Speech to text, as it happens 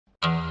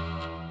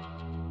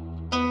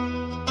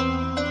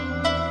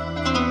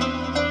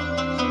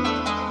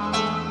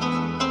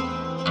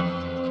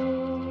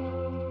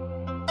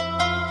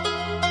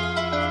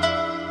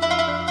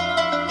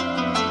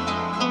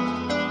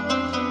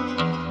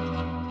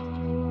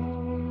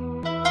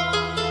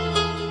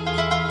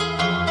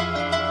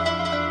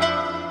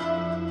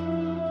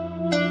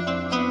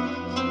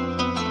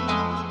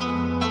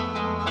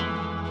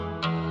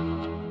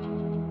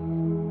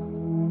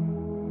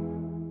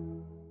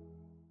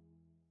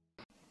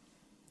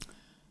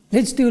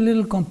Let's do a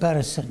little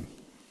comparison.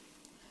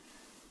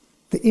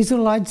 The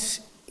Israelites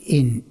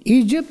in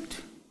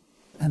Egypt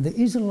and the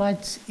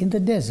Israelites in the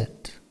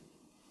desert.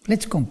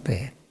 Let's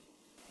compare.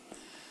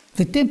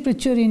 The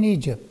temperature in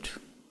Egypt.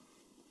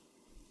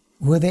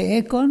 Were there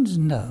air cons?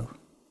 No.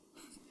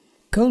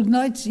 Cold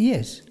nights?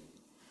 Yes.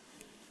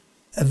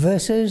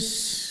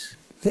 Versus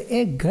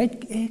the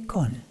great air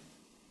con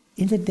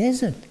in the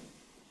desert.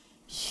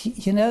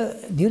 You know,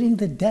 during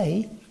the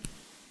day,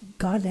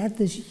 God had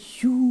this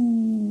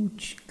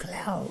huge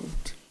cloud,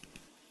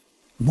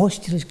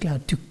 moisturous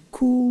cloud, to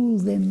cool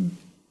them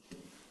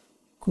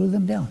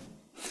down.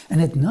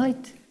 And at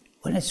night,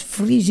 when it's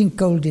freezing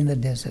cold in the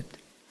desert,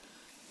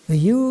 the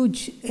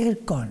huge air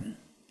con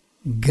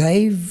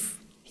gave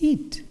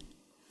heat.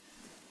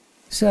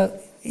 So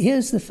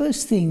here's the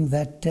first thing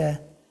that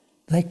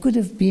they could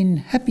have been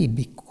happy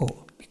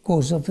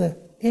because of the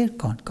air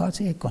con,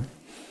 God's air con.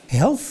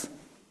 Health.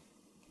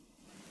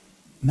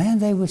 Man,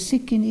 they were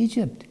sick in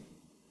Egypt.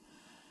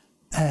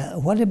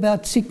 What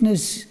about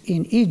sickness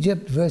in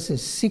Egypt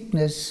versus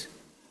sickness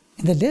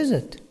in the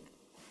desert?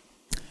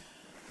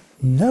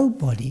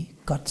 Nobody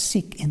got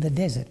sick in the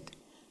desert,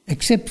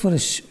 except for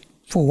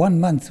 1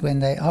 month when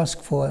they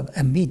asked for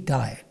a meat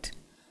diet.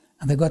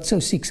 And they got so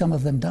sick, some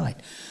of them died.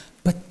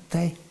 But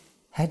they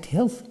had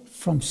health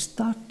from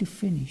start to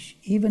finish,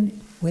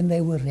 even when they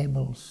were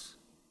rebels.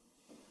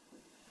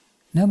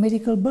 No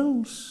medical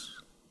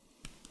bills.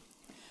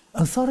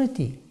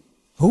 Authority.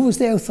 Who was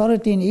the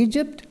authority in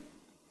Egypt?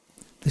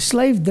 The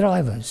slave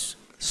drivers,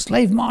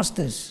 slave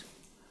masters.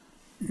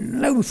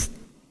 No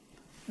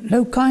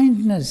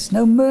kindness,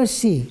 no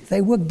mercy. They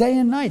worked day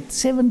and night,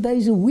 7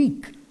 days a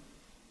week.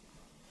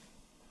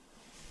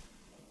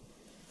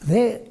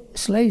 Their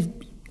slave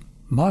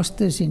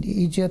masters in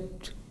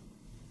Egypt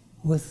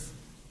with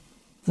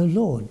the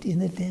Lord in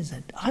the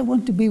desert. I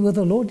want to be with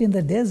the Lord in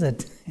the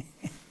desert.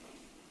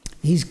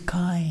 He's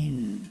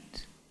kind.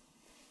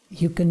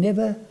 You can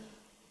never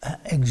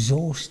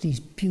exhaust his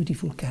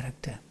beautiful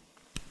character.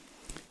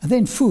 And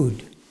then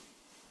food.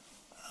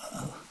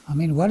 I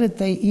mean, what did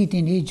they eat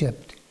in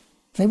Egypt?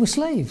 They were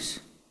slaves.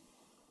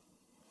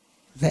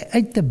 They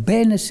ate the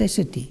bare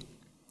necessity.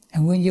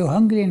 And when you're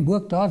hungry and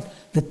worked hard,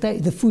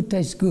 the food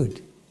tastes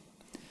good.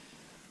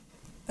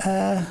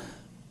 And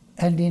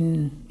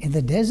in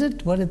the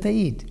desert, what did they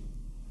eat?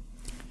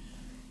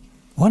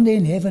 One day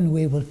in heaven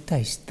we will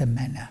taste the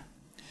manna.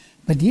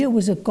 But here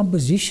was a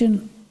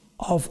composition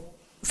of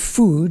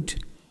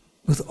food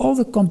with all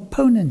the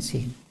components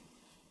in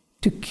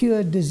to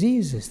cure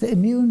diseases, the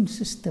immune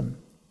system.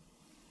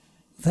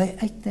 They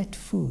ate that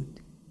food,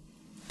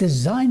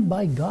 designed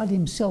by God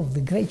himself,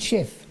 the great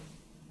chef.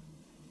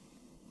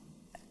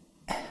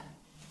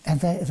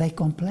 And they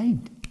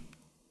complained.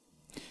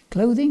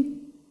 Clothing?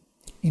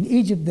 In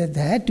Egypt, they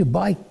had to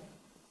buy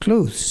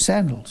clothes,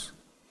 sandals.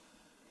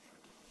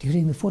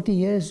 During the 40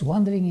 years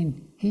wandering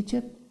in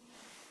Egypt,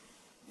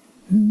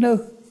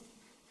 no,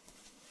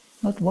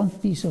 not one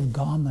piece of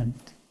garment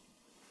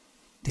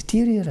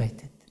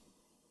deteriorated.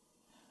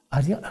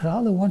 I'd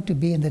rather want to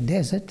be in the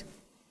desert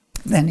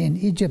than in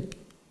Egypt.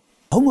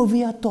 Homo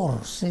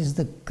viator, says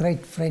the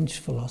great French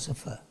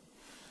philosopher.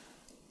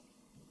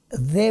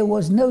 There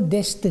was no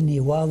destiny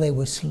while they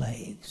were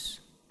slaves.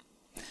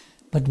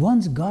 But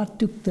once God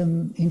took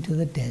them into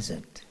the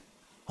desert,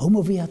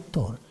 Homo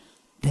viator,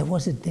 there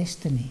was a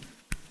destiny,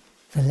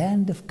 the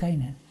land of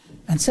Canaan.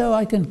 And so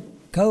I can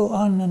go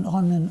on and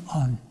on and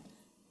on.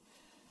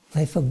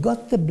 They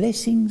forgot the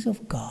blessings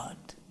of God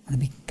and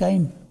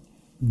became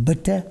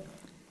bitter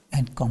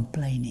and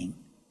complaining.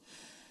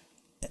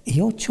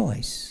 Your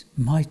choice,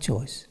 my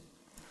choice.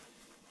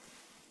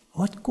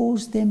 What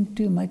caused them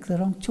to make the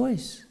wrong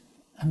choice?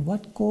 And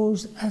what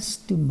caused us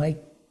to make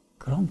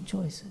wrong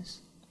choices?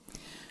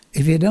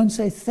 If you don't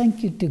say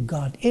thank you to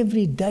God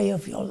every day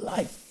of your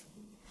life,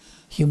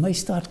 you may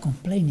start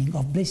complaining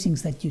of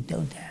blessings that you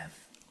don't have.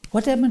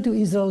 What happened to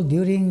Israel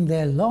during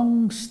their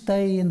long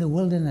stay in the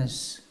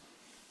wilderness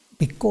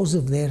because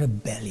of their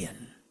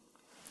rebellion?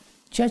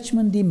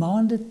 Judgment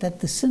demanded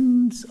that the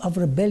sins of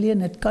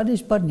rebellion at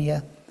Kadesh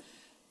Barnea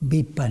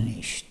be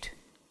punished.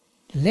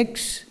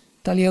 Lex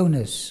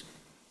talionis,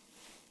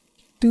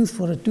 tooth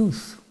for a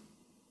tooth.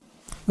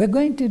 We're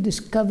going to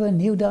discover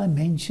new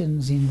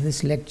dimensions in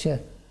this lecture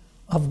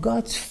of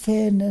God's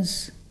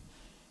fairness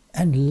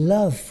and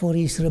love for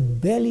his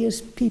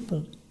rebellious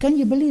people. Can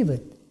you believe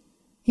it?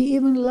 He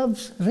even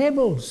loves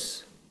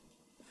rebels.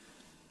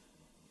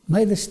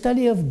 May the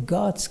study of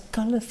God's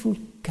colorful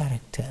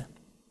character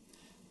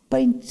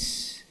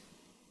paints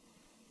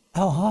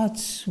our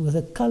hearts with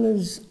the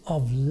colors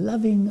of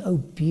loving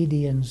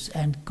obedience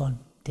and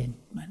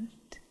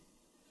contentment.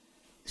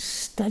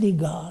 Study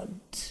God,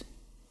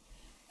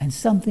 and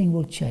something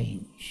will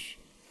change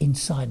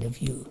inside of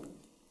you.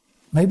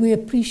 May we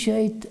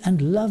appreciate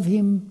and love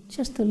him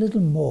just a little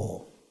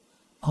more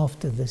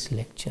after this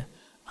lecture.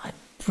 I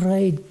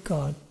prayed,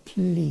 God,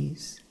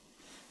 please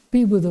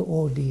be with the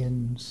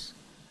audience,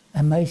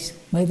 and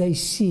may they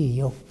see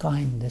your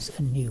kindness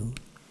anew.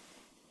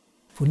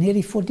 For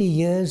nearly 40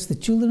 years, the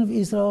children of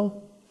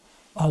Israel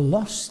are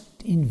lost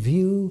in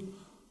view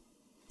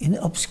in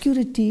the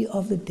obscurity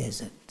of the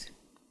desert.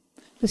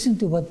 Listen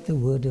to what the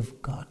Word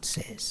of God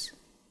says.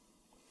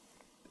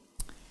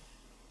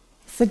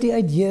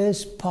 38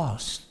 years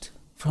passed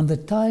from the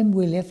time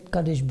we left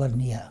Kadesh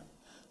Barnea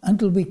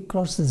until we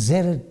crossed the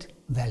Zered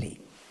Valley,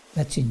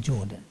 that's in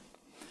Jordan.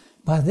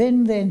 By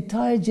then the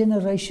entire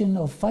generation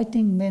of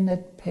fighting men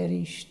had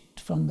perished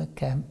from the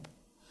camp,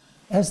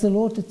 as the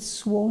Lord had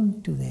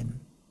sworn to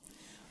them.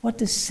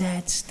 What a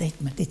sad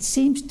statement. It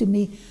seems to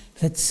me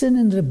that sin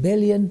and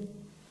rebellion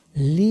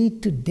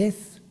lead to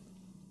death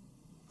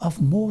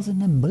of more than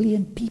 1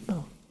 million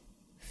people.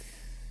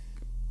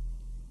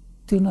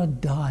 Do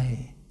not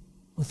die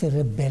with a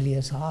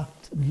rebellious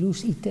heart and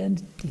lose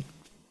eternity.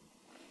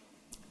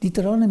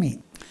 Deuteronomy.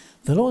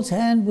 The Lord's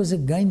hand was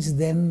against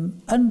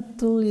them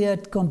until He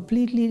had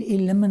completely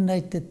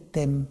eliminated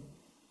them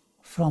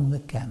from the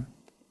camp.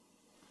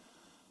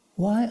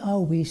 Why are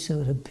we so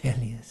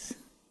rebellious?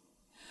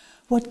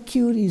 What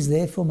cure is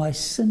there for my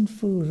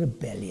sinful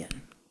rebellion?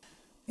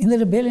 In the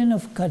rebellion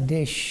of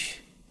Kadesh,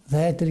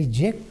 they had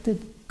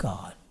rejected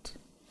God,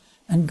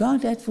 and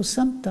God had for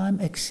some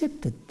time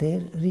accepted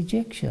their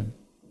rejection.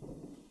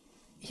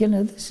 You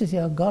know, this is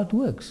how God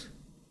works.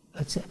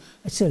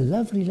 It's a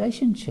love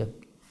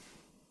relationship.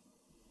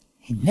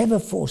 He never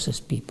forces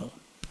people.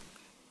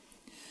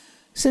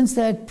 Since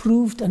they had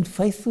proved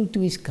unfaithful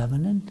to His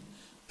covenant,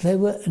 they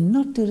were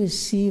not to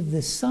receive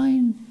the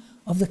sign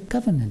of the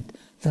covenant,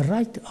 the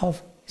rite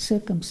of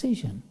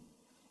circumcision.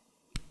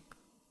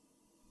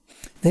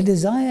 Their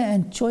desire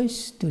and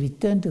choice to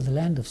return to the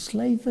land of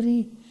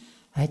slavery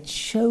had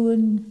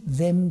shown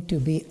them to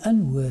be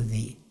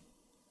unworthy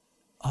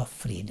of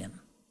freedom.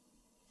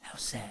 How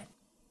sad.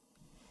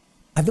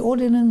 At the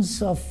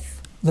ordinance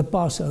of the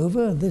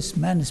Passover, this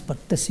man is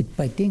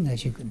participating,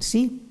 as you can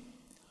see,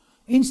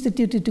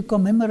 instituted to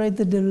commemorate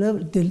the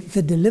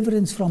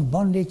deliverance from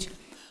bondage,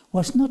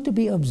 was not to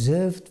be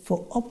observed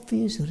for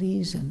obvious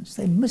reasons.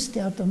 They missed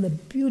out on the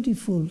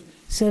beautiful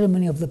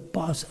ceremony of the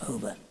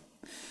Passover.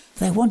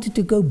 They wanted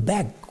to go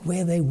back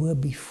where they were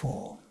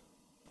before.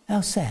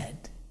 How sad.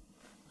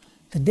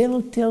 The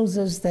devil tells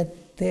us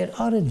that there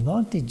are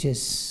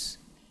advantages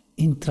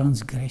in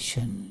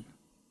transgression.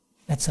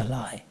 That's a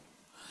lie.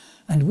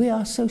 And we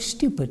are so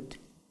stupid.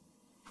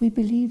 We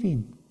believe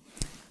Him.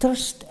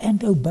 Trust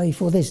and obey,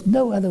 for there's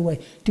no other way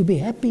to be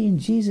happy in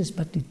Jesus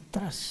but to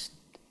trust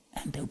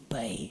and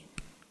obey.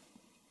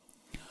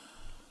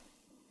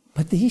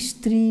 But the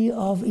history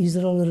of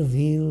Israel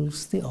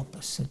reveals the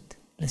opposite,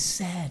 the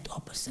sad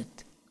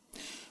opposite.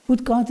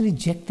 Would God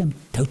reject them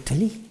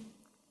totally?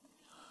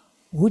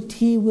 Would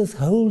He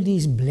withhold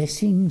His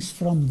blessings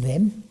from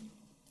them?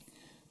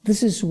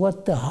 This is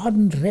what the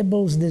hardened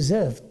rebels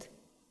deserved.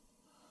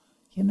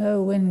 You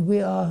know, when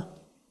we are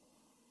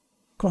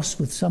cross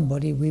with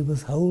somebody, we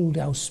withhold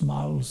our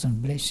smiles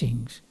and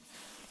blessings.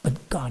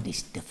 But God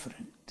is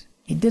different.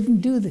 He didn't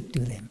do that to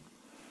them.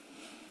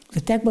 The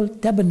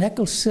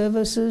tabernacle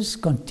services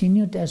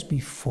continued as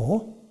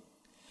before.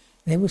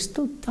 There was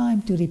still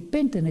time to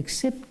repent and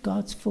accept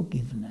God's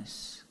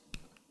forgiveness.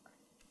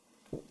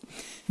 In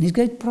His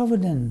great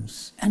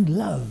providence and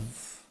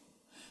love,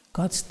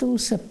 God still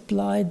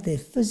supplied their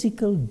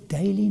physical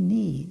daily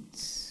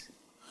needs.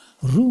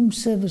 Room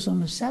service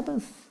on the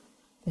Sabbath.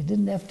 They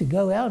didn't have to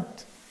go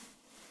out.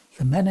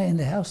 The manna in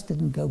the house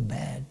didn't go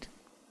bad.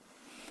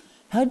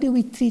 How do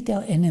we treat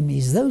our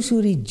enemies, those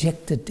who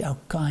rejected our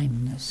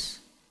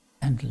kindness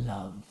and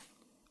love?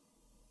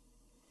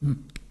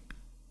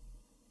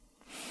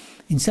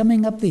 In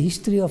summing up the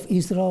history of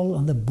Israel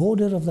on the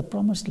border of the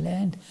Promised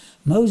Land,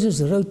 Moses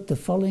wrote the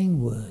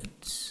following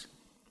words.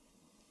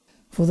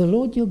 For the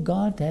Lord your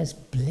God has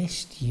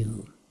blessed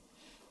you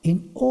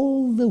in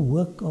all the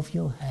work of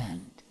your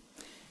hand.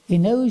 He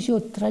knows you're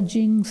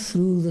trudging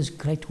through this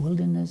great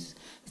wilderness.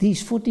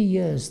 These 40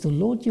 years, the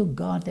Lord your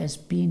God has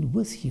been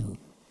with you.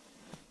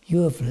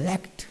 You have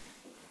lacked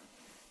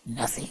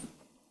nothing.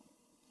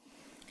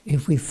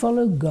 If we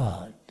follow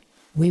God,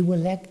 we will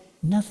lack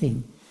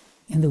nothing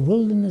in the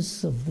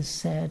wilderness of this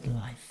sad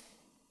life.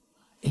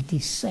 It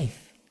is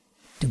safe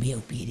to be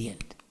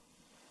obedient.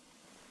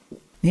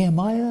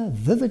 Nehemiah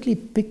vividly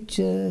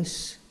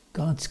pictures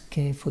God's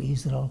care for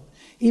Israel,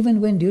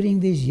 even when during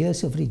these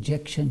years of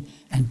rejection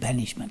and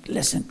banishment.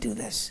 Listen to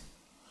this.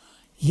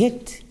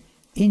 Yet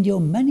in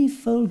your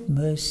manifold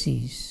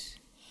mercies,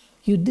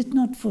 you did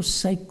not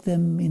forsake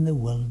them in the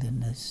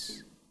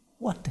wilderness.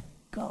 What a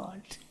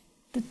God!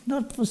 Did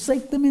not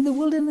forsake them in the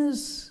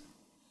wilderness.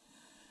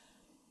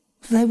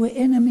 They were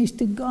enemies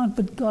to God,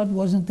 but God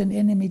wasn't an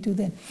enemy to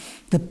them.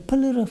 The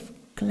pillar of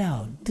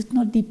cloud did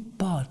not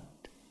depart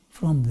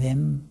from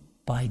them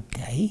by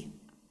day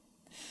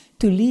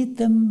to lead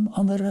them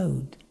on the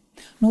road,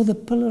 nor the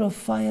pillar of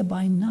fire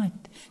by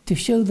night to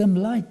show them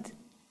light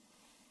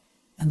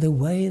and the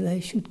way they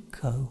should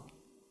go.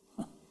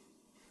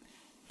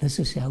 This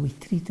is how we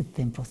treated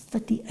them for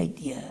 38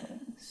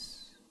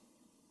 years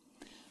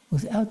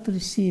without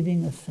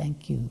receiving a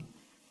thank you.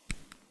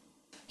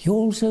 You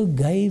also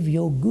gave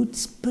your good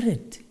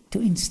Spirit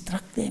to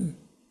instruct them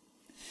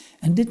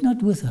and did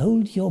not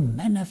withhold your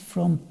manna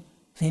from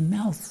their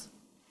mouth.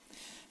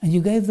 And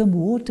you gave them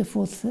water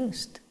for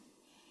thirst.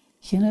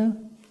 You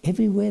know,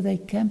 everywhere they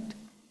camped,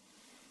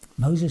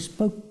 Moses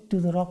spoke to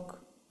the rock,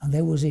 and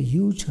there was a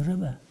huge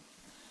river.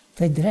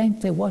 They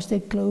drank, they washed their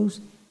clothes,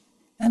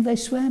 and they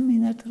swam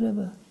in that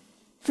river.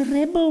 The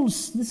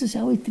rebels, this is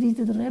how he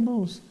treated the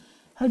rebels.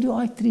 How do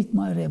I treat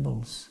my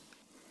rebels?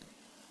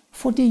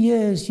 40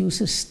 years you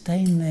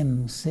sustain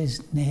them,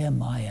 says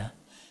Nehemiah.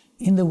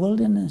 In the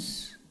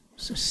wilderness,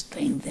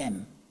 sustained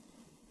them,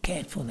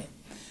 cared for them.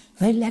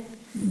 They lacked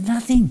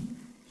nothing.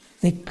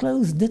 Their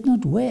clothes did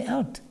not wear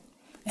out,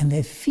 and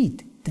their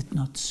feet did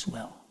not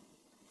swell.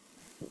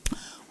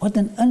 What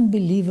an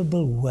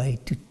unbelievable way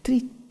to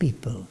treat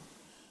people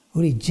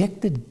who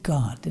rejected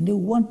God and who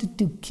wanted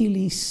to kill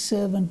his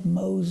servant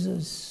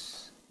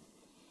Moses.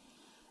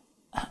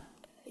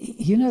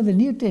 You know, the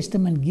New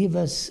Testament gives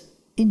us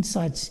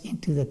insights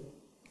into the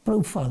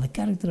profile, the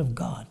character of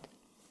God.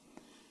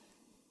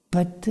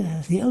 But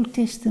the Old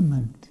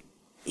Testament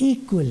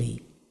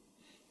equally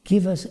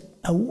gives us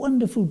a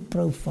wonderful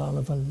profile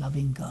of a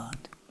loving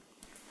God.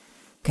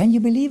 Can you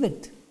believe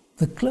it?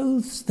 The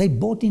clothes they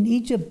bought in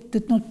Egypt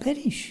did not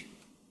perish.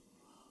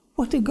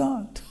 What a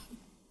God!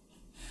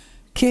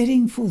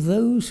 Caring for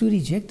those who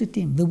rejected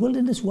him. The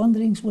wilderness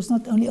wanderings was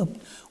not only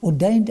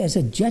ordained as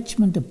a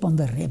judgment upon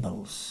the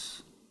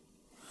rebels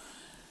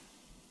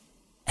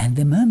and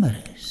the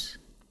murmurers,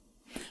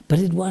 but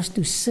it was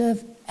to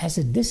serve as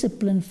a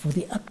discipline for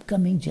the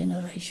upcoming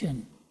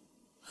generation,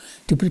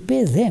 to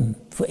prepare them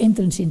for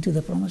entrance into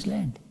the promised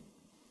land.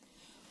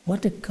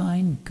 What a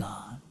kind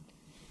God.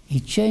 He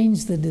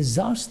changed the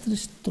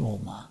disastrous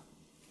trauma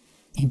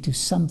into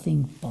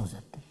something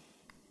positive.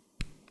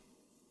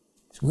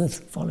 It's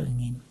worth following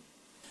him.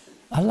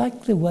 I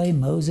like the way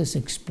Moses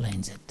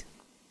explains it.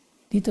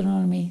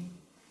 Deuteronomy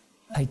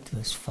 8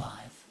 verse 5.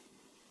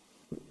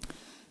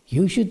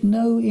 You should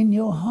know in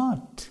your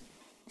heart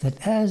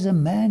that as a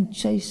man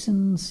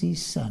chastens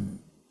his son,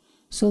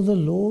 so the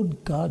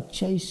Lord God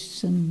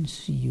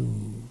chastens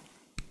you.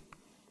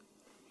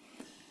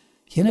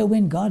 You know,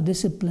 when God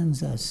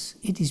disciplines us,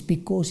 it is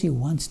because he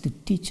wants to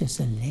teach us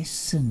a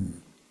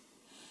lesson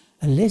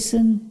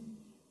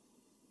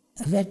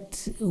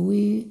that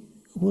we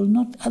will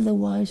not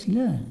otherwise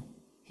learn.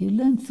 You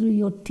learn through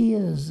your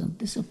tears and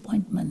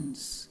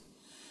disappointments.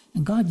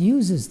 And God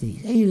uses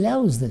these, he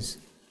allows this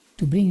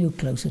to bring you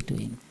closer to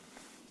him.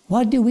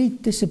 Why do we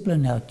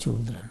discipline our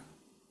children?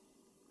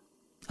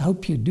 I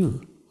hope you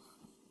do.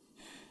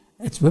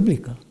 It's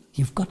biblical.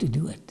 You've got to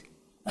do it.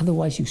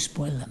 Otherwise you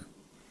spoil them.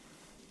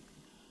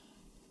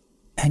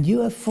 And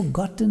you have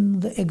forgotten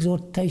the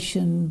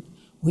exhortation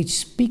which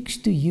speaks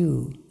to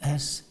you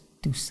as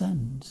to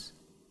sons.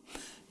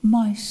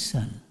 My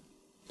son,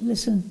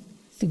 listen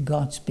to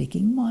God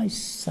speaking. My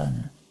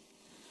son,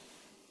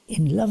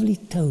 in lovely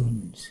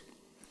tones,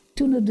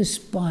 do not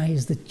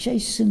despise the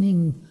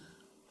chastening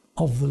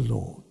of the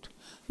Lord,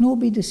 nor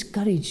be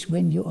discouraged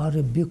when you are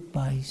rebuked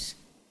by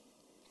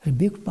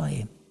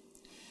him.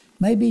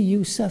 Maybe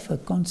you suffer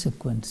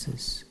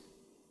consequences.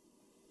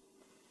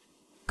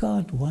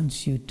 God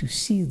wants you to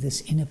see this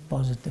in a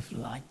positive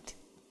light.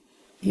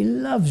 He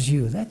loves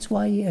you. That's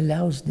why he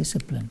allows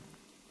discipline.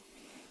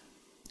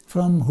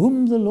 From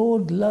whom the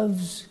Lord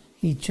loves,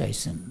 he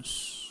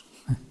chastens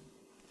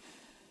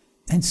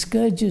and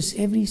scourges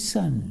every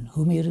son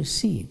whom he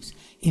receives.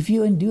 If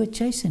you endure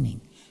chastening,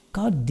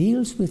 God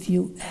deals with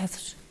you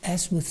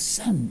as with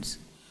sons.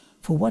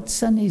 For what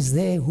son is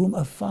there whom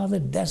a father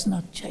does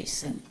not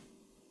chasten?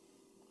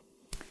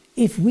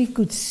 If we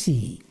could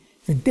see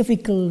the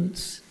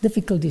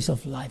difficulties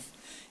of life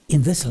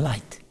in this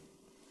light,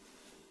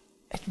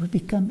 it would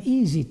become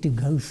easy to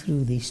go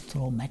through these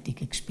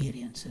traumatic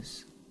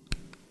experiences.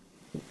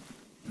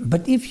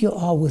 But if you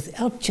are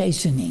without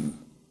chastening,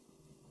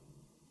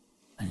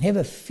 and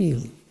never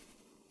feel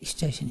his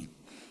chastening,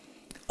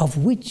 of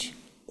which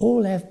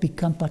all have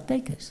become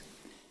partakers,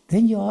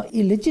 then you are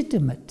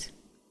illegitimate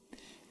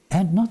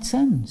and not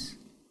sons.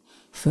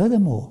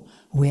 Furthermore,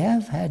 we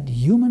have had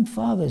human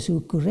fathers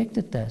who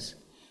corrected us,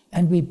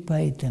 and we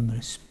paid them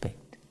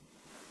respect.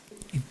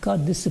 If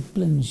God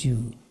disciplines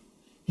you,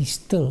 he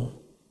still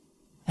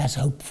has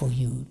hope for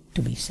you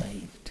to be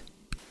saved.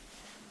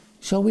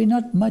 Shall we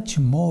not much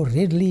more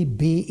readily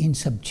be in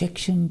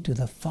subjection to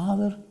the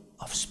Father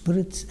of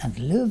spirits and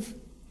live?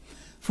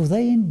 For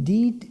they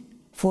indeed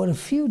for a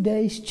few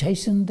days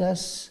chastened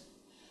us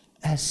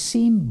as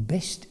seemed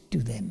best to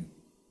them,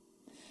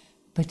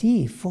 but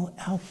he for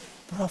our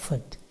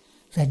profit,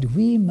 that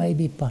we may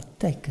be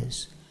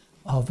partakers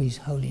of his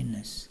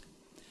holiness.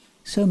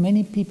 So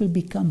many people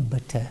become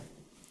bitter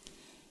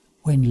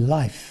when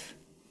life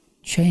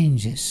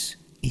changes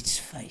its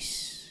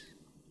face.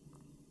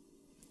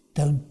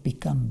 Don't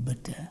become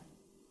bitter.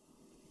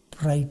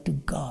 Pray to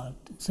God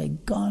and say,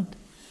 God,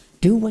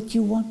 do what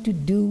you want to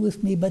do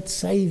with me, but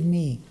save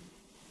me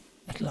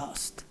at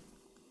last.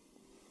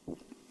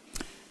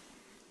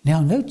 Now,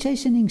 no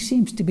chastening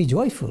seems to be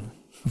joyful.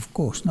 Of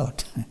course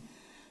not,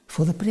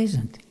 for the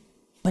present,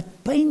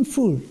 but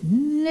painful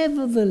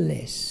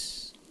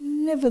nevertheless.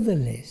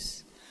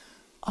 Nevertheless,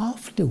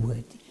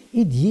 afterward,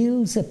 it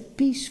yields a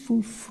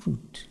peaceful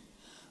fruit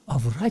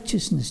of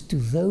righteousness to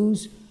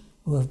those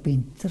who have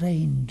been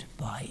trained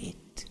by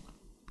it.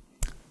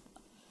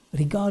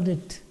 Regard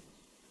it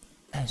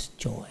as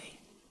joy,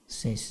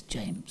 says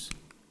James.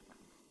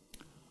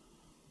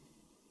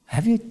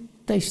 Have you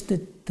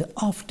tasted the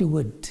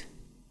afterward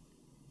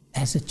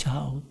as a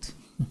child?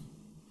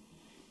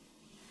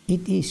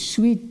 It is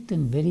sweet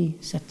and very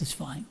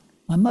satisfying.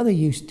 My mother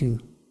used to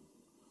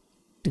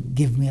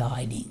give me a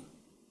hiding,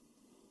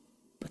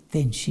 but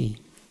then she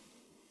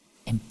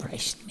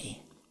embraced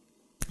me.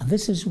 And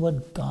this is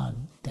what God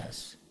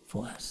does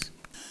for us.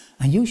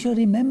 And you shall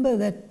remember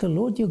that the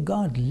Lord your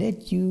God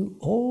led you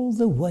all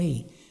the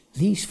way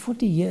these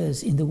 40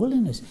 years in the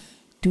wilderness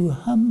to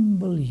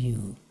humble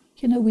you.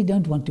 You know, we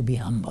don't want to be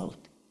humbled,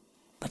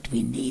 but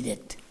we need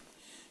it.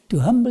 To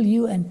humble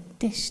you and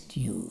test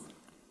you,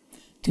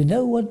 to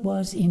know what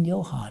was in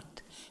your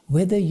heart,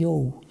 whether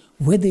you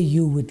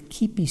would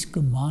keep his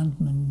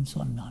commandments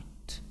or not.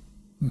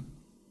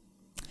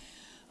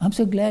 I'm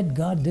so glad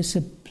God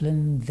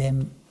disciplined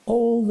them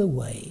all the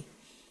way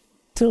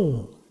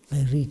till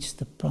they reached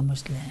the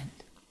promised land.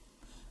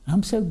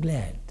 I'm so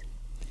glad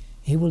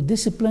he will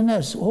discipline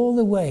us all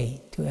the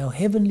way to our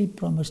heavenly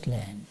promised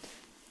land.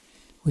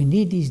 We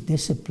need his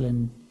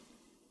discipline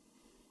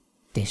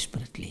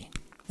desperately.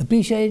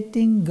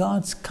 Appreciating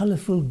God's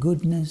colorful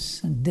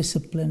goodness and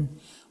discipline,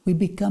 we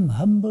become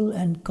humble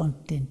and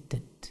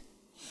contented.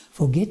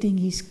 Forgetting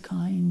his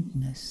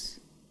kindness,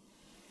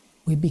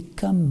 we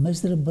become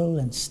miserable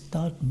and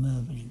start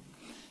murmuring.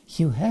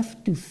 You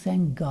have to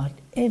thank God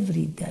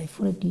every day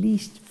for at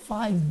least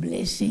 5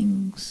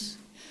 blessings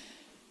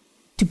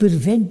to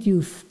prevent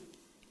you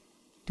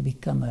to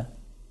become a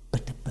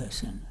bitter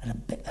person, a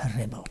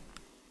rebel.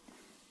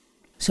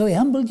 So he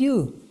humbled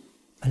you,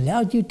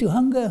 allowed you to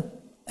hunger,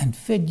 and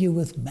fed you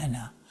with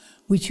manna,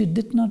 which you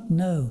did not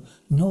know,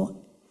 nor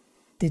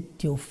did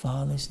your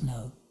fathers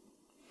know.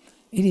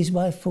 It is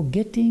by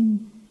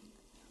forgetting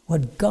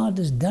what God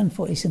has done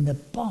for us in the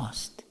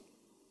past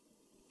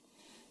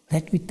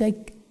that we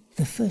take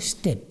the first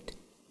step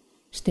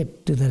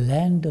to the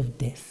land of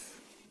death.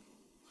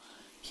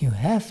 You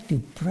have to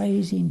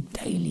praise him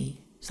daily,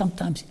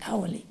 sometimes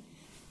hourly,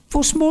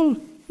 for small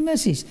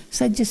mercies.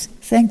 So just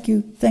thank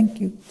you, thank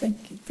you,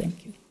 thank you,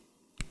 thank you.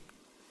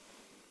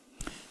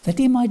 That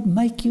he might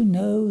make you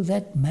know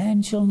that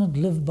man shall not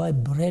live by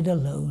bread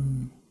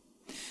alone,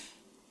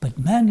 but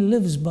man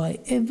lives by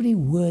every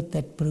word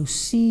that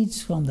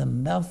proceeds from the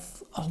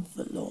mouth of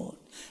the Lord.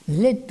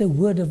 Let the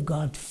word of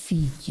God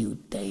feed you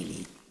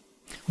daily.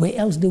 Where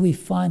else do we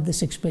find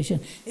this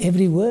expression?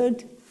 Every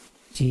word,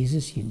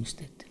 Jesus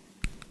used it.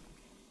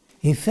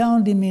 He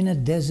found him in a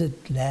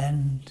desert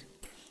land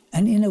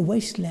and in a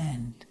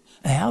wasteland,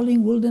 a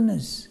howling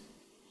wilderness.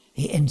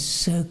 He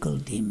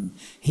encircled him.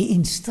 He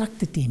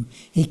instructed him.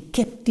 He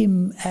kept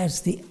him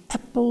as the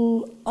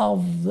apple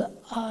of the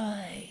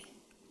eye.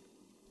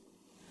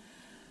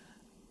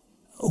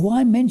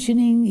 Why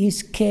mentioning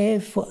his care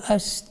for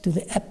us to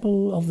the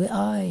apple of the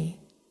eye?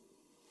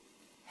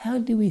 How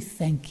do we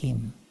thank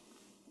him?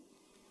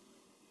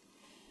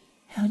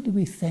 How do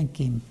we thank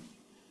him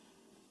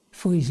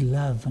for his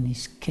love and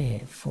his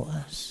care for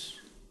us?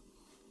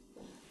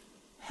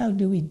 How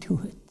do we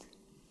do it?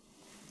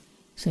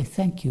 Say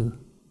thank you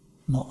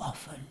more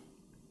often.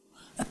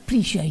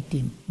 Appreciate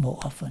him more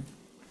often.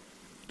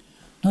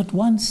 Not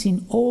once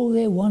in all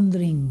their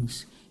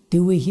wanderings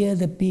do we hear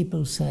the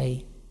people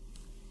say,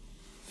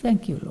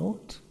 thank you,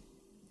 Lord.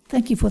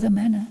 Thank you for the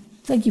manna.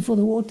 Thank you for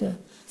the water.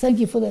 Thank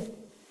you for the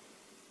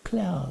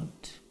cloud.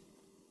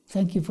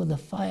 Thank you for the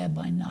fire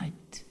by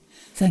night.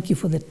 Thank you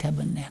for the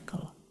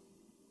tabernacle.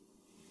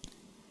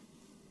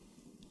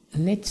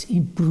 Let's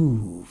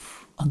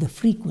improve on the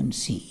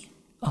frequency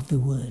of the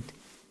word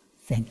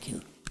thank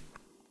you.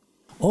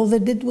 All they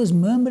did was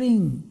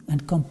murmuring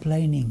and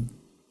complaining.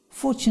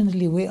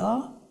 Fortunately, we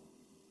are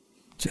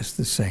just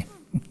the same.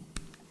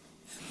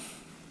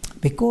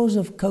 Because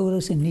of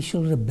Korah's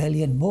initial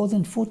rebellion, more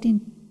than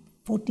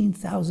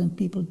 14,000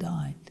 people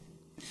died.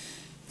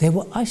 There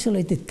were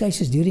isolated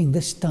cases during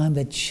this time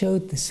that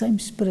showed the same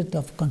spirit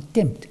of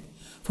contempt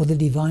for the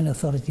divine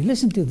authority.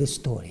 Listen to this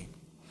story.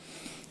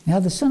 Now,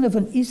 the son of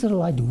an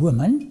Israelite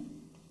woman,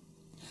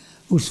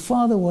 whose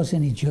father was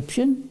an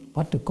Egyptian,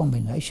 what a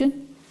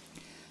combination,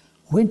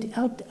 went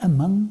out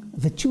among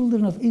the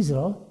children of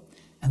Israel,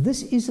 and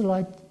this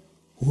Israelite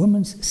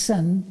woman's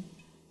son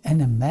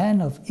and a man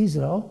of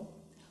Israel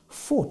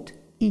fought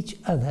each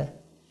other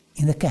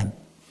in the camp.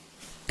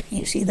 Can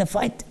you see the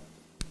fight?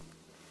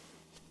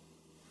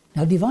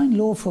 Now, divine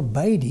law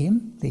forbade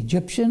him. The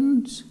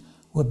Egyptians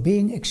were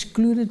being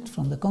excluded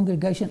from the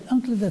congregation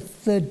until the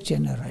 3rd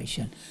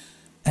generation,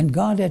 and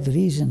God had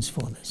reasons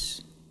for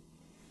this.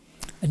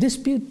 A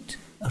dispute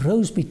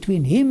arose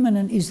between him and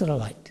an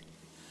Israelite.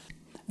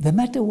 The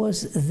matter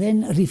was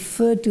then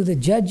referred to the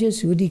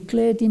judges, who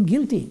declared him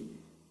guilty.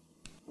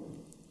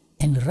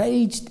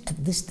 Enraged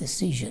at this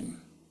decision,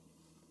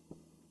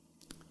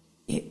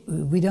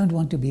 we don't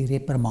want to be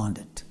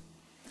reprimanded.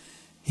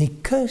 he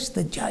cursed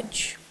the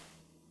judge.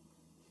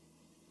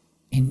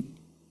 In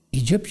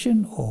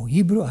Egyptian or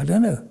Hebrew, I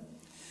don't know.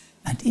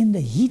 And in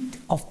the heat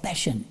of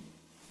passion,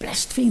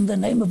 blasphemed the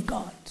name of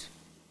God.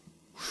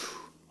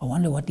 I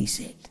wonder what he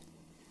said.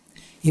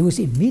 He was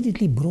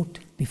immediately brought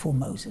before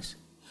Moses.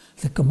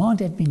 The command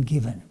had been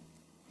given.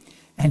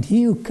 And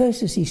he who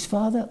curses his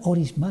father or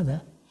his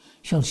mother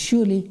shall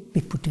surely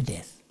be put to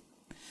death.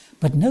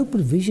 But no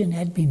provision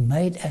had been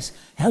made as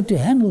how to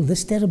handle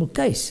this terrible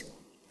case.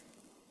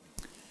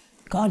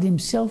 God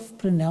himself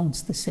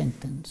pronounced the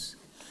sentence.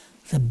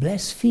 The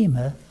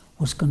blasphemer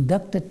was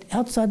conducted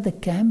outside the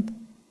camp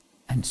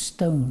and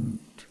stoned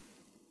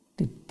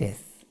to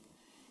death.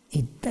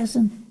 It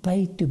doesn't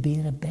pay to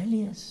be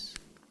rebellious.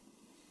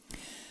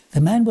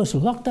 The man was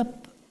locked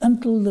up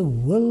until the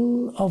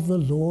will of the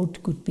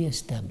Lord could be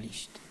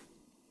established.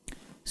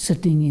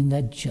 Sitting in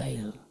that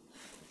jail,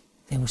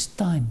 there was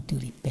time to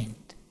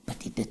repent,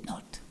 but he did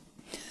not.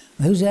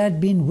 Those who had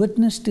been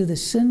witness to the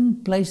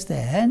sin placed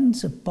their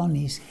hands upon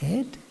his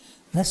head,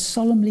 thus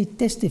solemnly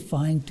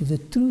testifying to the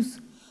truth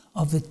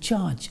of the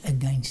charge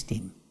against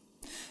him.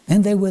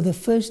 And they were the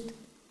first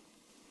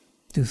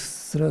to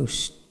throw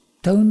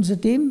stones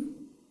at him.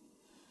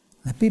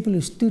 The people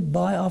who stood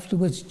by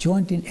afterwards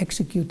joined in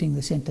executing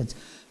the sentence.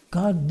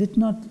 God did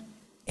not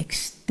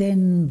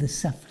extend the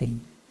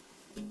suffering.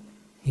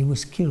 He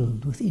was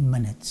killed within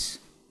minutes.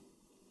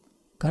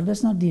 God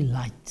does not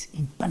delight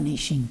in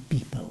punishing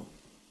people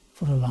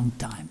for a long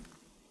time.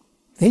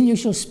 Then you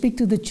shall speak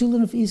to the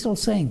children of Israel,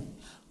 saying,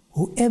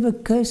 whoever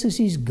curses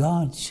his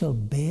God shall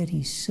bear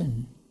his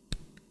sin.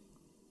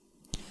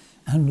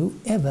 And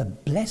whoever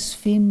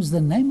blasphemes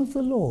the name of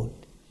the Lord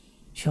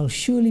shall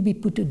surely be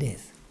put to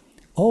death.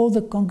 All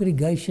the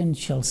congregation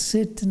shall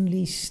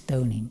certainly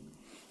stone him.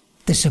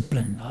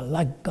 Discipline. I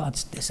like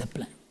God's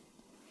discipline.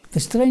 The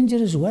stranger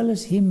as well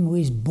as him who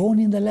is born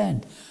in the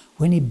land,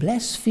 when he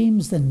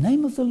blasphemes the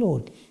name of the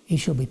Lord, he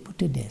shall be put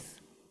to death.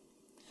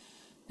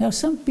 Now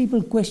some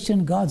people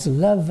question God's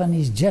love and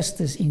his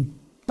justice in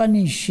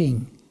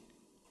punishing.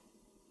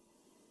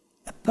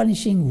 A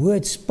punishing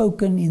word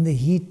spoken in the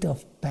heat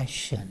of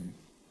passion.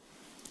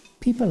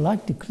 People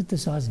like to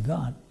criticize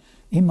God.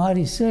 In my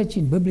research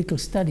in biblical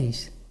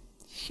studies,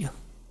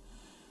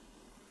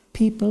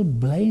 people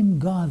blame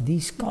God,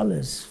 these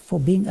scholars, for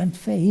being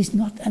unfair. He's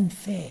not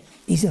unfair.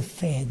 He's a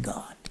fair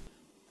God.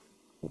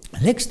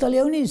 Lex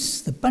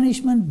talionis, the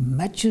punishment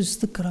matches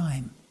the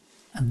crime.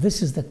 And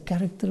this is the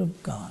character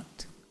of God.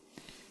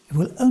 He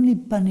will only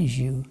punish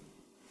you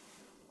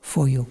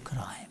for your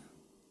crime.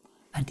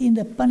 And in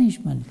the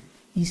punishment,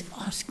 he's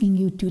asking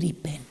you to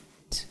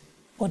repent.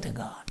 What a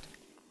God.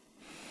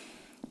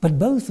 But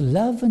both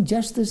love and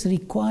justice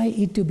require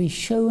it to be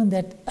shown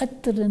that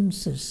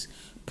utterances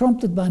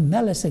prompted by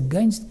malice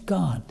against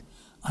God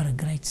are a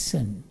great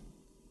sin.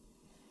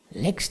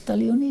 Lex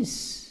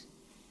talionis.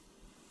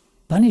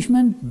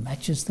 Punishment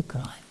matches the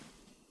crime.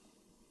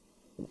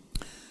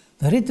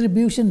 The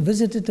retribution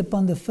visited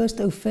upon the first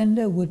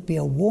offender would be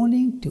a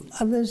warning to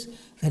others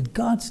that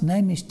God's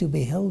name is to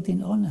be held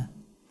in honor.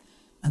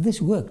 And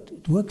this worked.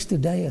 It works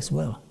today as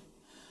well.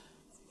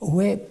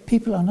 Where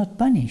people are not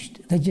punished,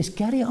 they just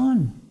carry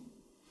on.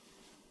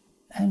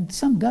 And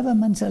some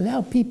governments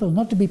allow people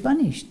not to be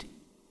punished.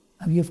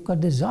 And you've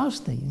got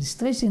disaster,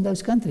 distress in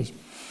those countries.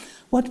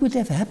 What would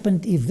have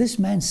happened if this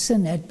man's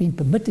sin had been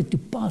permitted to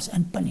pass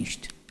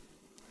unpunished?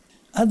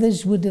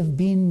 Others would have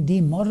been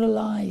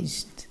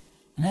demoralized.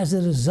 And as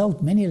a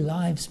result, many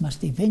lives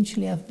must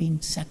eventually have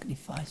been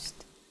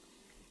sacrificed.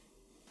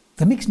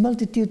 The mixed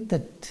multitude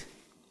that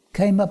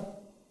came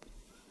up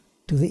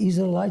to the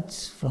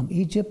Israelites from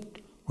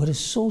Egypt were a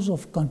source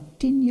of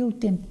continual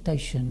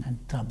temptation and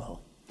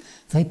trouble.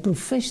 They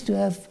professed to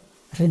have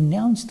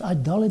renounced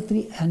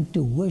idolatry and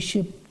to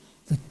worship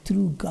the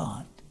true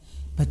God.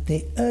 But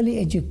their early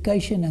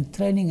education and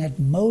training had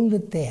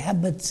molded their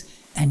habits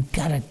and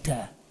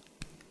character.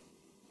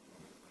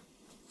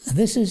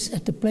 This is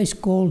at a place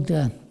called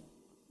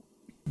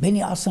Beni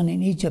Hassan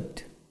in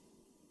Egypt.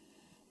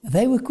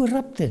 They were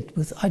corrupted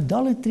with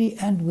idolatry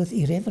and with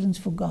irreverence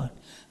for God.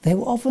 They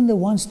were often the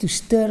ones to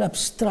stir up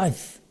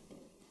strife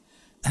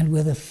and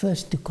were the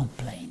first to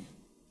complain.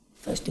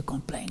 First to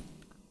complain.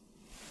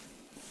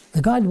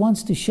 The guide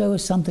wants to show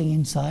us something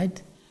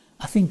inside.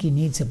 I think he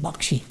needs a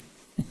bakshi.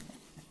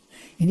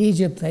 In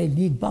Egypt, they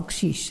need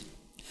bakshish.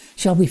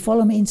 Shall we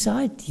follow him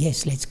inside?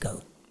 Yes, let's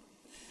go.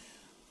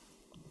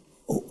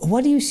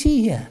 What do you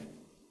see here?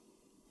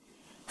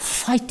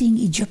 Fighting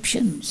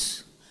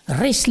Egyptians,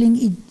 wrestling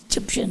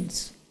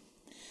Egyptians.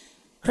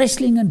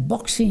 Wrestling and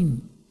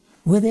boxing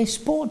were their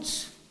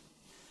sports.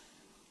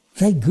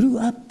 They grew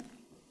up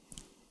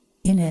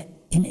in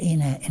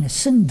a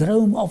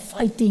syndrome of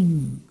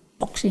fighting,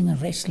 boxing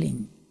and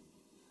wrestling.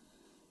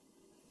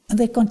 And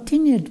they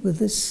continued with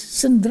this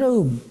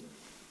syndrome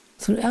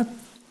throughout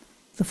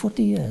the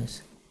 40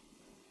 years.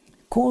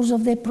 Cause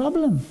of their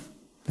problem.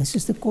 This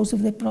is the cause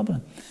of their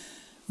problem.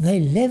 They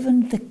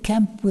leavened the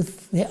camp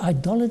with their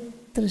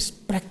idolatrous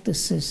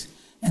practices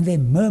and their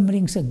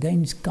murmurings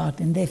against God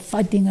and their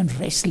fighting and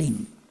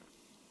wrestling.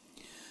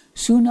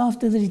 Soon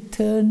after the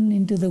return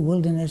into the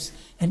wilderness,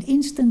 an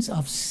instance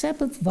of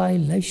Sabbath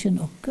violation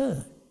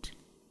occurred.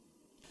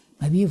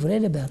 Maybe you've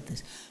read about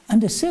this.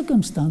 Under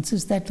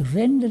circumstances that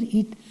render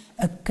it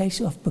a case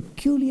of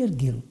peculiar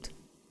guilt.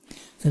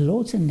 The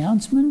Lord's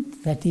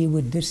announcement that he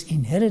would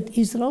disinherit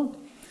Israel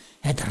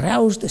had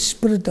roused a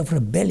spirit of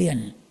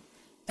rebellion,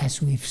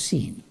 as we've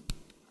seen.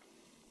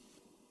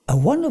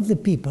 One of the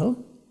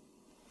people,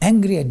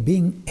 angry at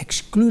being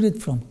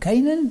excluded from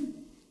Canaan,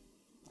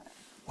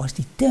 was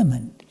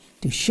determined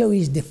to show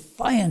his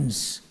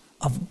defiance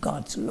of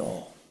God's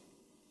law.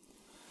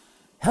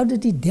 How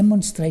did he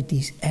demonstrate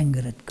his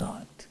anger at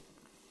God?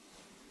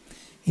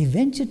 He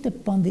ventured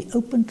upon the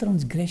open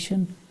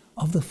transgression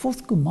of the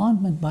fourth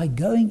commandment by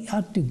going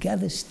out to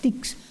gather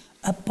sticks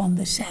upon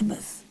the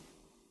Sabbath.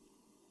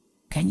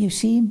 Can you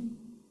see him?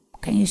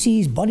 Can you see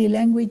his body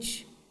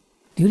language?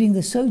 During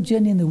the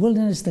sojourn in the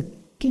wilderness, the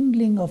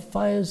kindling of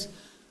fires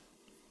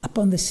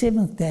upon the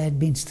seventh day had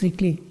been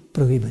strictly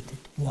prohibited.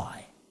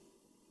 Why?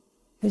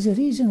 There's a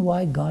reason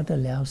why God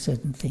allows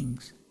certain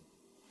things.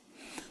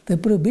 The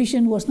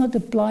prohibition was not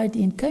applied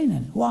in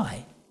Canaan.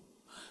 Why?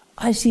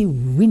 Icy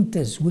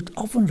winters would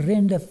often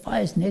render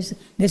fires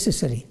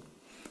necessary.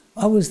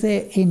 I was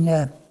there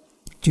in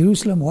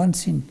Jerusalem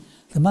once in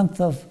the month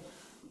of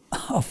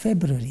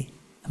February,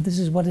 and this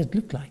is what it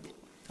looked like.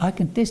 I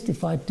can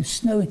testify to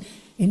snow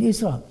in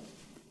Israel,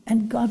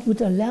 and God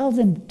would allow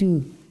them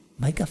to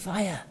make a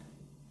fire.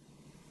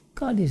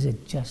 God is a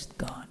just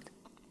God.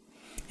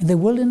 In the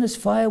wilderness,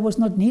 fire was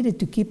not needed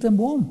to keep them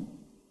warm.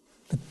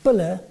 The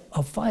pillar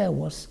of fire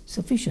was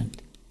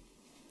sufficient.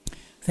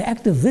 The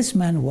act of this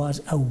man was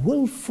a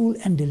willful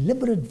and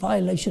deliberate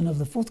violation of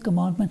the fourth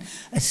commandment,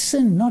 a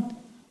sin not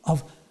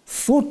of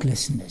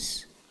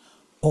thoughtlessness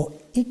or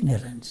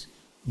ignorance,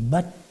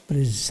 but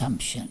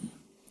presumption.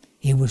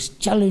 He was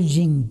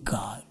challenging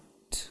God.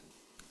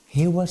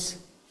 He was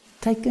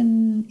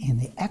taken in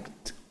the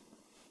act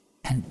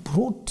and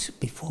brought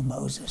before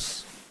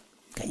Moses.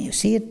 Can you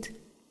see it?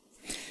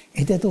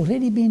 It had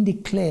already been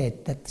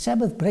declared that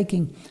Sabbath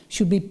breaking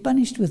should be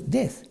punished with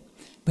death,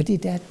 but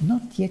it had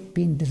not yet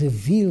been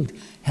revealed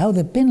how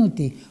the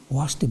penalty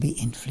was to be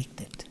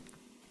inflicted.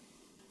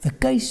 The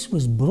case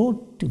was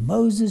brought to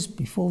Moses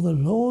before the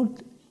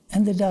Lord,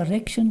 and the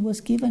direction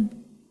was given.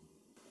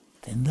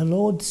 Then the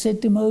Lord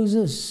said to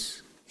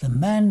Moses, "The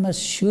man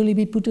must surely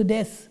be put to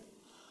death.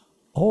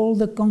 All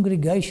the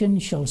congregation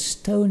shall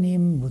stone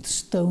him with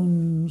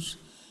stones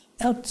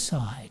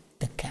outside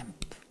the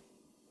camp."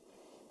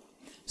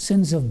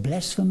 Sins of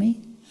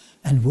blasphemy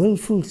and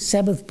willful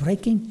Sabbath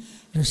breaking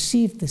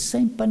received the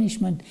same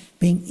punishment,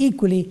 being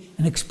equally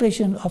an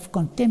expression of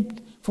contempt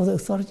for the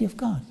authority of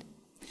God.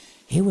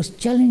 He was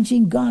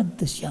challenging God,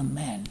 this young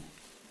man.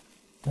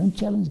 Don't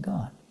challenge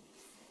God.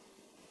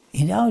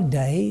 In our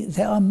day,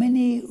 there are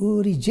many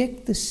who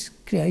reject this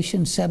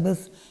creation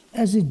Sabbath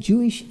as a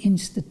Jewish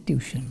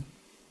institution.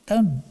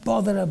 Don't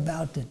bother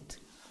about it.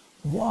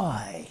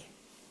 Why?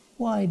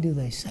 Why do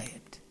they say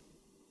it?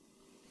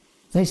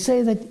 They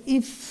say that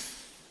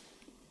if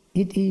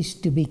it is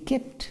to be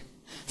kept,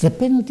 the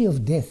penalty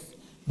of death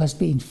must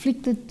be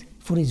inflicted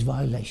for its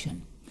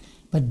violation.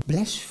 But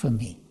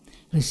blasphemy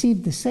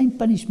received the same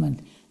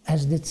punishment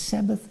as did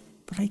Sabbath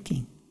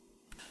breaking.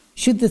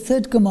 Should the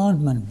third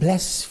commandment,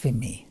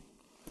 blasphemy,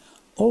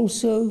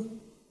 also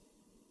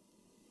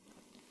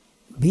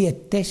be a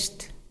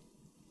test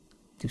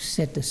to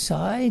set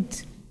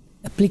aside,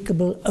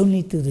 applicable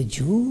only to the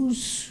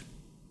Jews?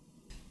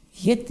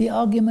 Yet the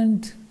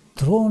argument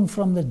drawn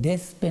from the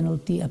death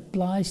penalty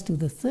applies to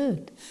the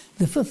third,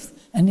 the fifth,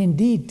 and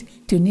indeed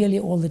to nearly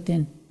all the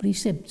 10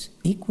 precepts,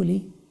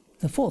 equally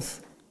the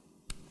fourth.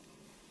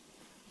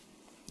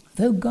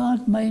 Though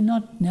God may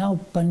not now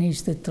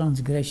punish the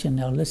transgression,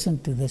 now listen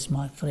to this,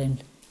 my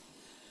friend.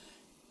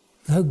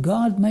 Though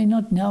God may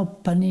not now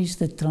punish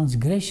the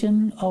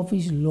transgression of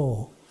his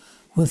law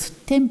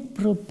with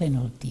temporal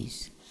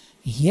penalties,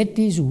 yet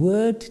his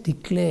word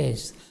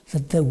declares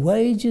that the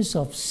wages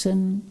of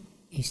sin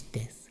is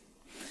death.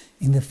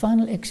 In the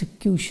final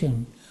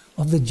execution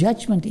of the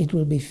judgment, it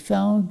will be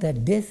found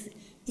that death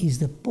is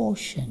the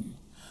portion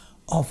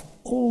of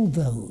all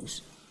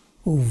those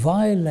who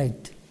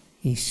violate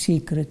his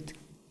secret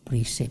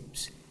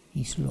precepts,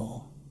 his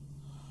law.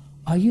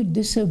 Are you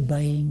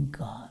disobeying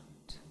God?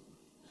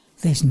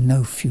 There's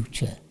no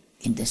future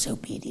in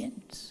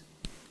disobedience.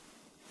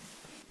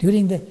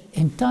 During the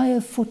entire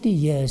 40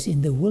 years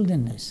in the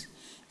wilderness,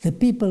 the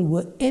people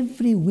were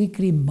every week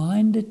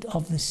reminded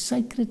of the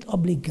sacred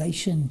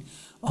obligation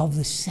of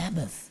the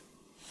Sabbath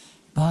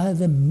by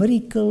the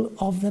miracle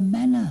of the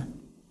manna.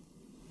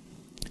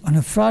 On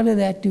a Friday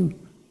they had to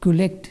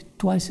collect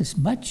twice as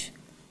much,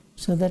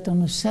 so that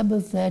on a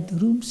Sabbath they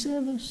had room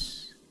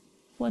service.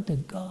 What a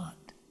God.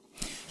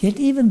 Yet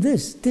even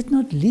this did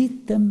not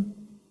lead them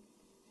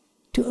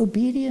to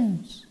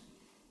obedience.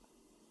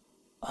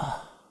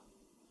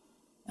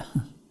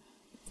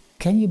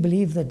 Can you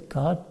believe that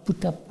God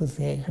put up with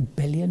their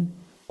rebellion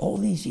all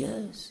these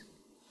years?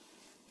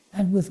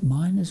 And with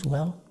mine as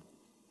well.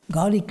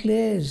 God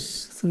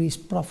declares through his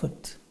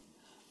prophet,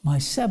 my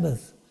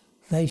Sabbath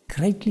they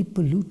greatly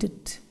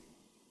polluted.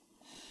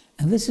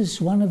 And this is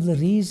one of the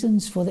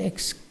reasons for the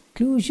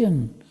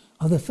exclusion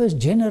of the first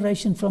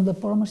generation from the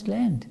promised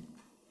land.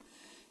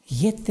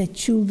 Yet their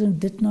children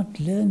did not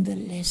learn the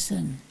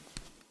lesson.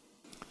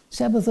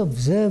 Sabbath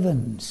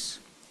observance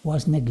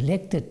was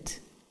neglected.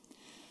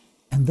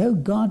 And though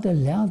God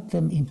allowed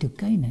them into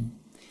Canaan,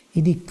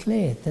 He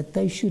declared that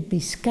they should be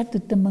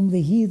scattered among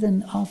the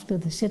heathen after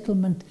the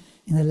settlement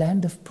in the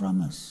land of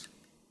promise.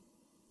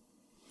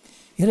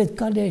 Here at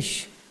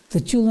Kadesh,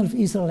 the children of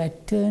Israel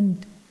had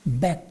turned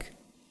back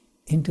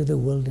into the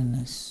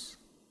wilderness.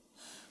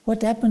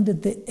 What happened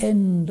at the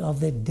end of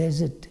their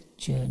desert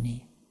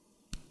journey?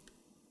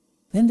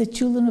 Then the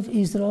children of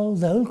Israel,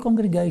 the whole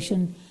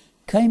congregation,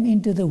 came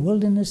into the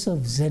wilderness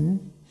of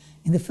Zin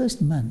in the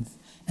first month,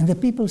 and the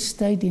people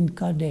stayed in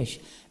Kadesh,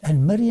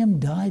 and Miriam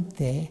died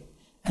there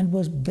and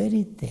was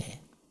buried there.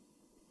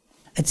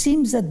 It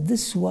seems that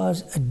this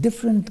was a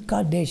different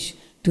Kadesh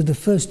to the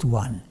first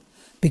one,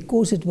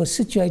 because it was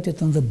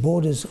situated on the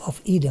borders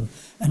of Edom,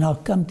 and I'll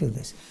come to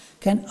this.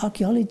 Can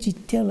archaeology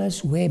tell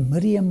us where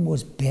Miriam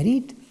was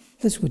buried?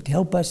 This would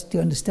help us to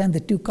understand the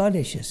two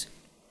Kadeshes.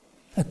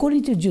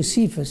 According to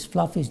Josephus,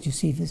 Flavius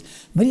Josephus,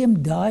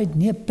 Miriam died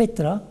near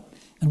Petra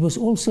and was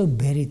also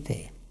buried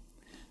there.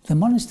 The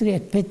monastery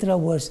at Petra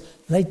was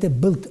later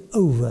built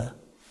over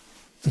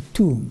the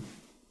tomb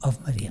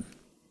of Miriam.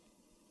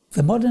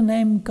 The modern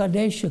name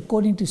Kadesh,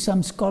 according to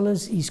some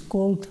scholars, is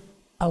called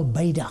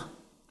Al-Baida.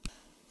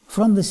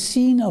 From the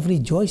scene of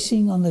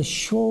rejoicing on the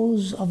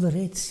shores of the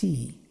Red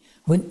Sea,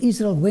 when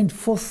Israel went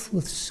forth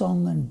with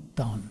song and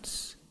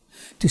dance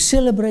to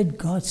celebrate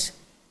God's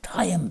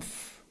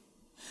triumph,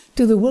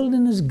 to the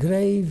wilderness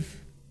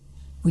grave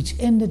which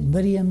ended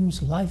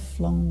Miriam's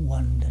lifelong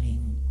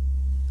wandering.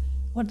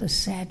 What a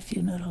sad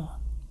funeral.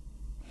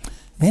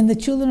 Then the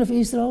children of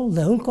Israel,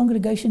 the whole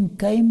congregation,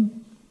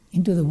 came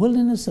into the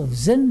wilderness of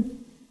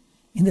Zin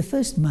in the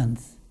first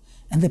month,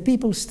 and the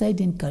people stayed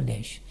in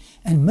Kadesh.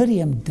 And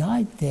Miriam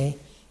died there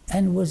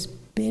and was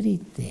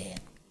buried there.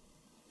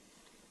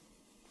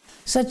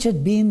 Such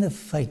had been the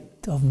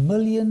fate of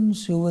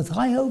millions who, with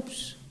high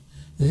hopes,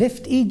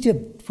 left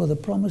Egypt for the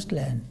promised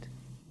land.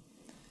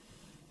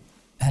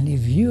 And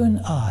if you and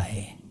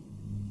I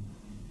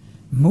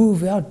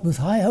move out with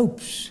high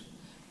hopes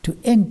to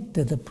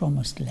enter the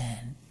promised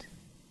land,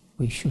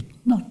 we should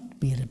not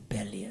be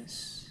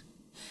rebellious.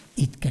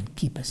 It can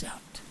keep us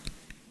out.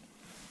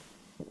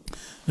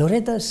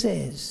 Loretta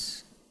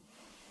says,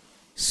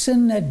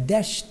 sin had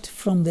dashed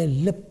from their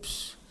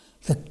lips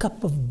the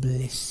cup of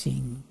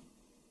blessing.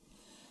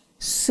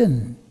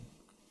 Sin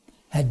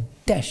had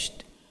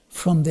dashed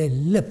from their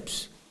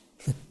lips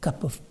the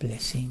cup of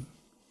blessing.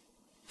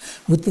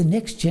 Would the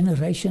next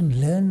generation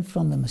learn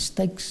from the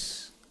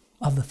mistakes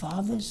of the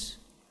fathers?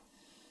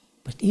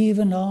 But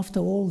even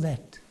after all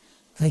that,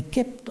 they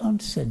kept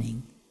on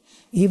sinning.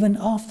 Even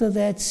after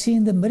they had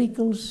seen the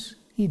miracles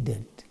He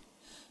did,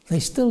 they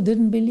still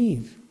didn't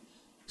believe.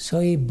 So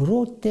He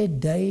brought their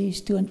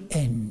days to an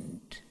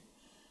end,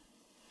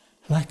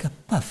 like a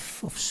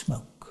puff of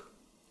smoke.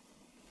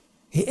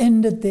 He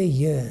ended their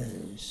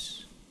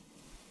years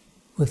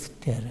with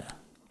terror.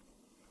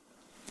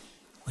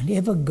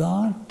 Whenever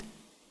God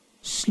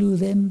slew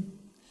them,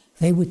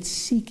 they would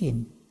seek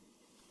Him.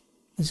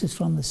 This is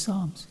from the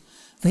Psalms.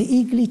 They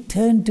eagerly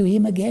turned to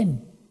Him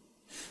again.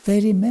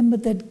 They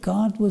remembered that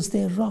God was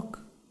their rock,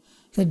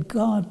 that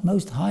God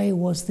Most High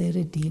was their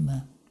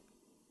Redeemer.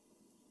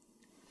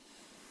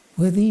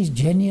 Were these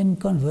genuine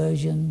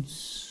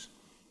conversions?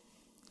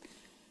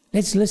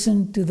 Let's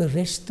listen to the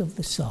rest of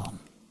the psalm.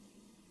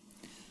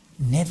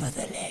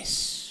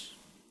 Nevertheless,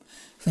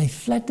 they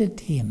flattered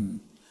Him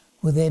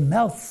with their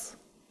mouth,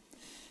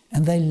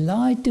 and they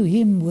lied to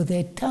Him with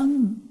their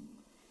tongue,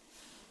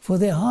 for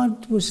their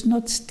heart was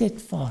not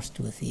steadfast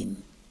with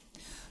Him,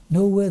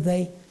 nor were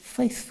they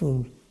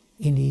faithful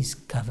in His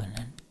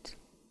covenant.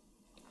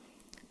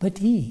 But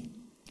He,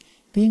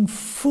 being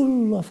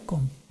full of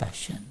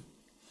compassion,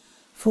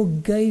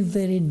 forgave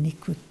their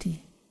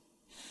iniquity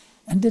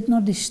and did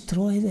not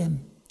destroy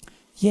them.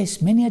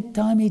 Yes, many a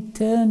time He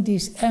turned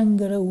His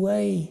anger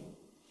away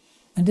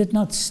and did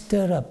not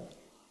stir up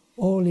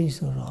all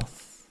His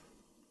wrath.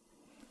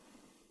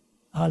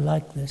 I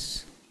like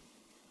this.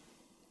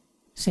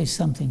 Says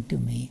something to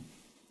me.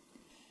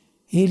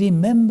 He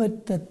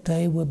remembered that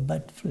they were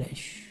but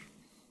flesh.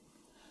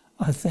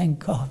 I thank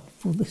God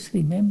for this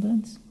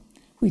remembrance.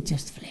 We're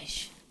just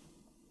flesh.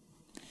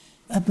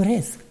 A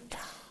breath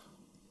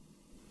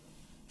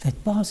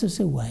that passes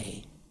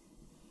away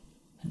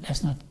and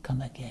does not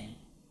come again.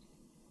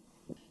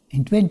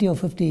 In 20 or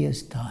 50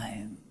 years'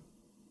 time,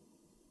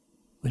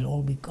 we'll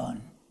all be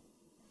gone.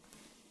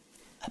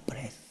 A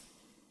breath.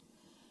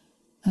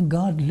 And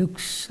God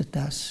looks at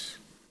us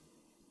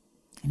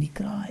and He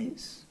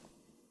cries.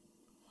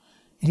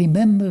 He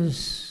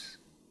remembers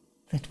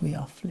that we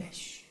are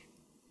flesh,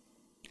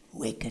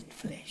 wicked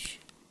flesh.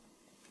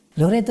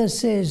 Loretta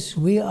says,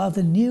 we are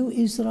the new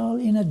Israel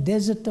in a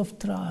desert of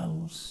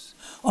trials,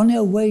 on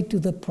our way to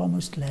the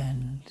promised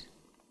land.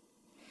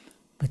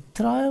 But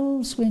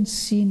trials, when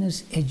seen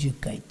as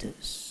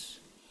educators,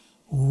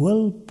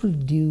 will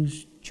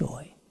produce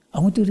joy. I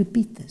want to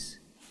repeat this.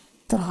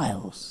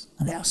 Trials,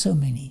 and there are so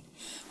many,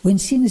 when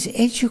seen as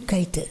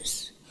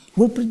educators,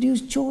 will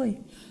produce joy.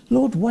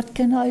 Lord, what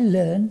can I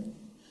learn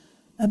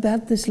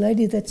about this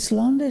lady that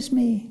slanders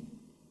me?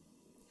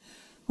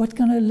 What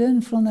can I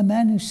learn from the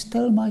man who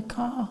stole my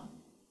car?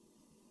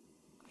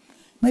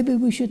 Maybe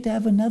we should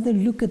have another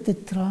look at the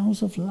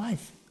trials of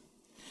life.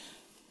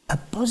 A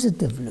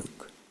positive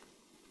look.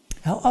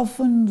 How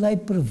often they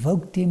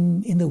provoked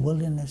him in the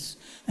wilderness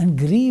and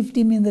grieved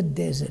him in the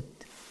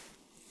desert.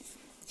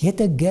 Yet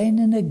again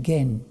and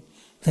again,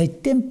 they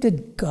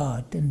tempted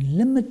God and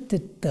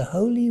limited the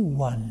Holy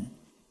One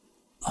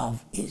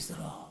of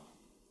Israel.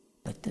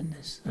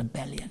 Bitterness,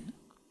 rebellion.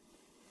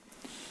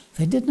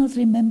 They did not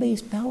remember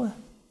his power.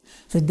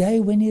 The day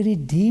when he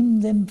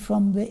redeemed them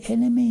from the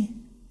enemy.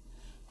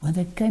 When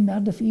they came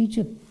out of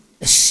Egypt,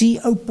 the sea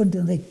opened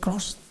and they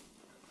crossed.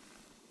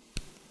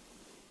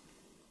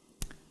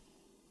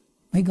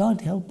 May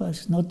God help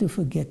us not to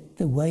forget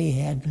the way He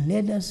had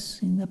led us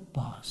in the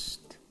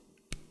past.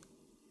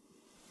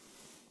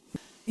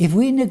 If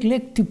we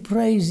neglect to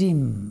praise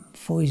Him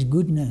for His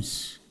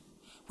goodness,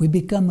 we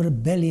become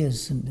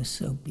rebellious and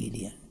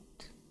disobedient.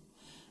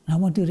 And I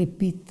want to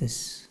repeat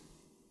this.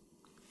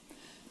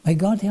 May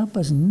God help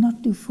us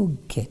not to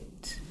forget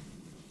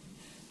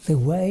the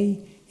way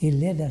He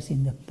led us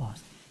in the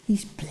past.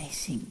 His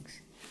blessings.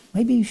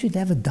 Maybe you should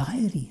have a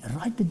diary.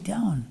 Write it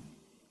down.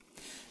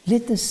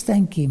 Let us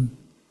thank Him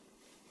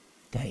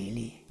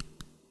daily.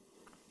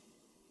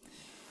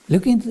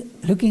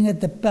 Looking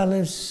at the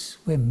palace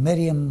where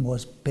Miriam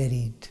was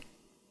buried,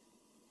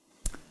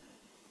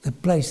 the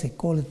place, they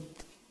call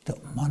it the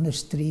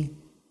monastery,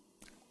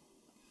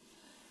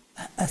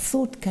 a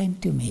thought came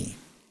to me.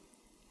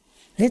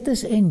 Let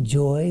us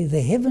enjoy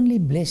the heavenly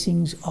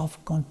blessings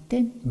of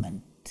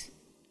contentment.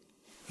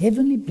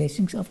 Heavenly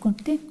blessings of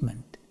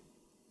contentment.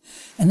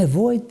 And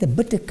avoid the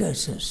bitter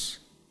curses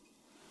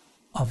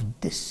of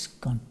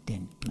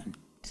discontentment.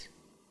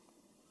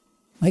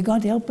 May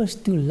God help us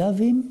to love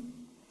Him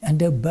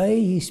and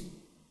obey His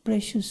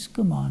precious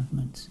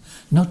commandments,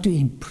 not to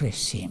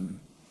impress Him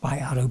by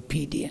our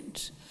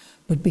obedience,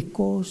 but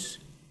because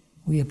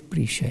we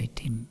appreciate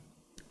Him.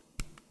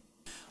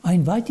 I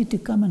invite you to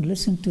come and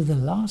listen to the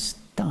last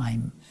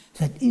time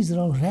that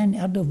Israel ran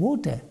out of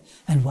water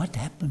and what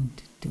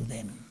happened to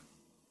them.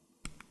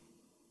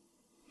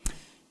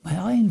 May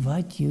I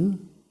invite you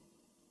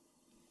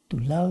to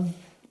love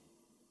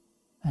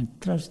and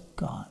trust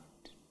God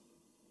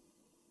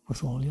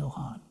with all your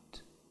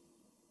heart.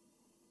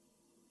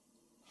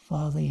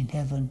 Father in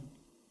heaven,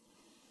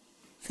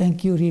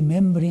 thank you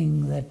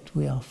remembering that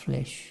we are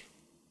flesh,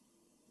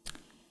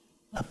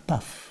 a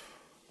puff,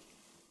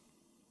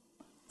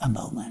 a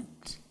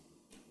moment.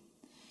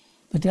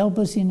 But help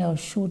us in our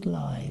short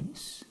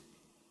lives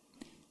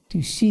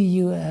to see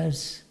you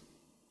as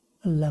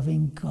a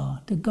loving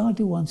God, a God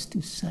who wants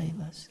to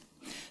save us.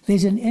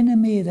 There's an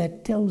enemy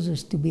that tells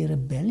us to be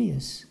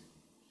rebellious.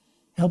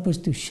 Help us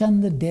to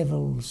shun the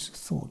devil's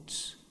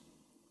thoughts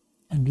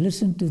and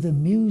listen to the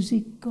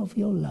music of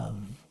your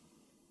love.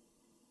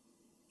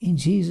 In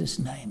Jesus'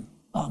 name,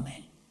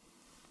 amen.